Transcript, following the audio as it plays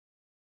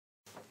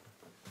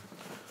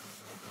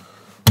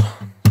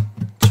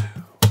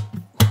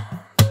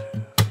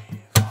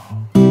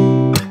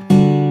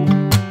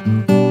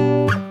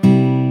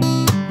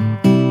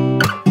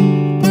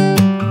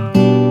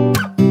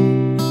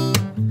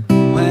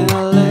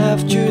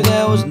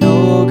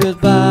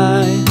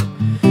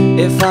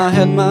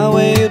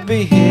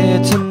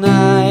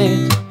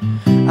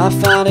I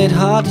find it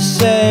hard to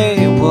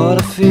say what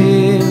I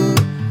feel.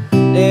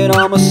 It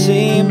almost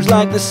seems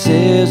like this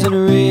isn't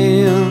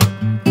real.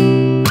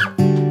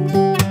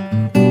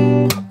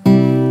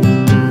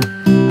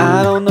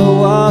 I don't know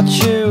what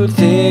you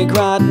think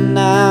right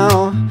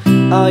now.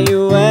 Are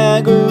you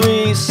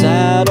angry,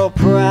 sad or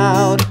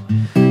proud?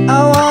 I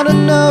wanna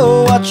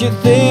know what you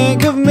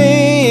think of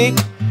me.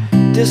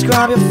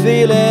 Describe your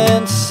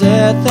feelings,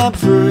 set them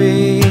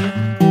free.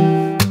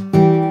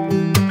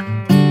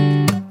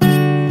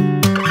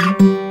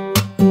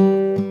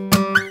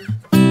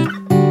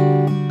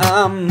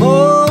 I'm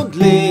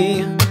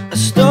only a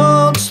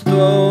stone's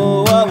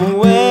throw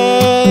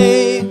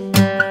away.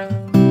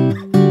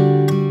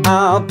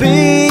 I'll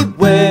be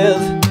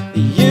with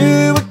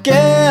you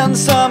again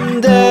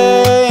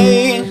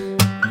someday.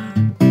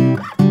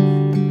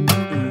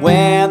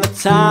 When the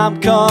time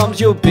comes,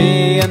 you'll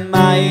be in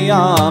my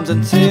arms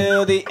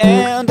until the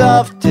end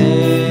of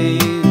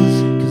days.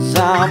 'Cause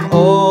I'm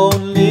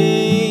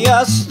only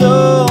a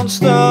stone's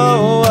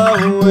throw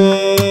away.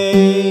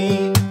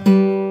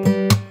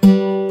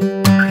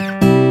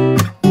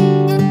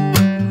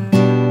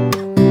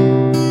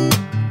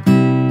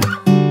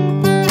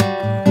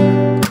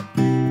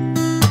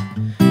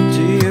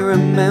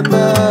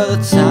 Remember the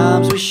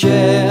times we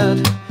shared?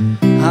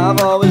 I've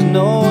always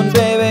known,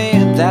 baby,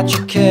 that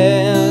you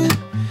cared.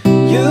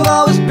 You've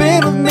always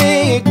been with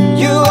me,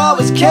 you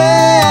always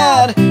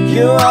cared.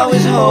 You were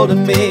always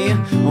holding me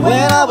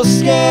when I was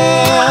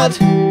scared.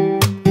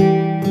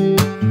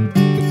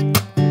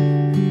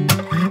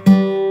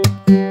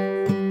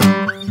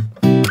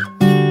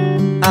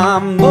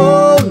 I'm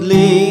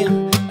only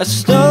a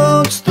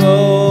stone's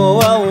throw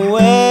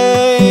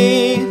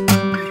away.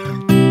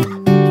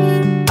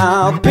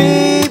 I'll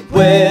be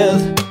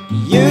with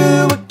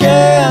you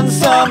again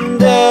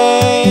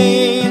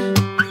someday.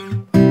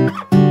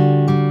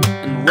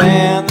 And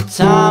when the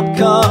time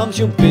comes,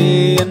 you'll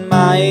be in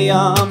my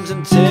arms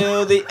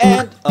until the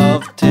end of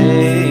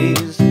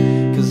days.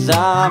 'Cause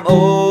I'm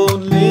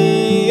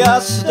only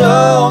a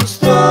stone's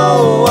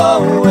throw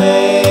away.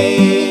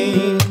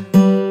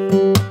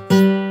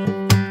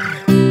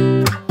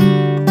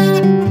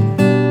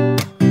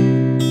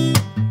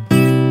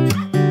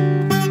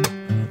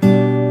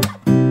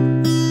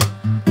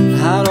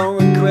 I don't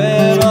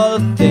regret all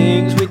the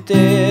things we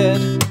did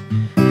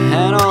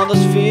and all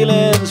those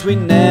feelings we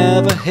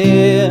never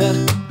hid.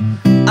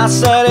 I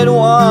said it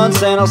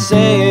once and I'll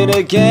say it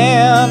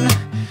again.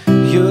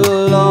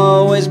 You'll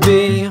always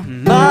be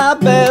my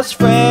best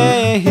friend.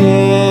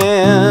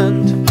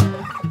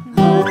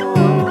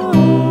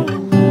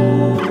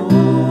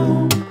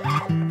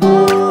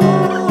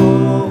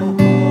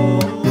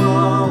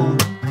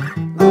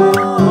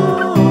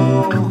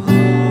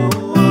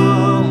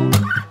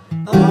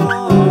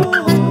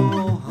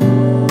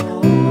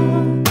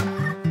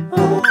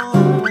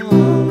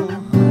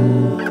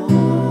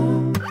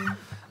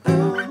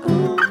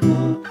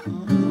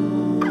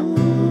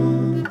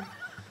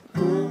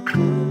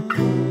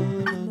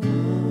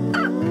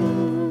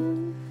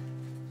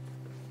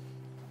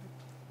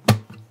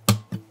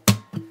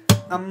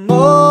 I'm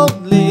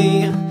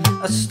only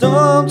a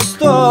stone's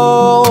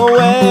throw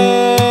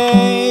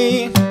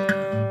away.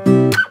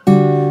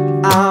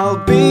 I'll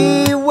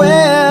be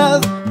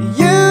with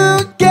you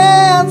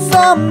again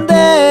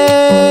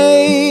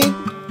someday.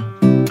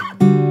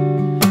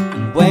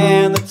 And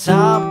when the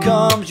time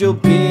comes,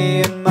 you'll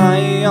be in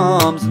my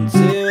arms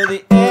until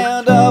the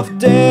end of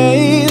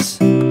days.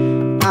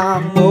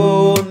 I'm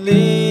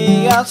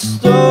only a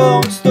stone's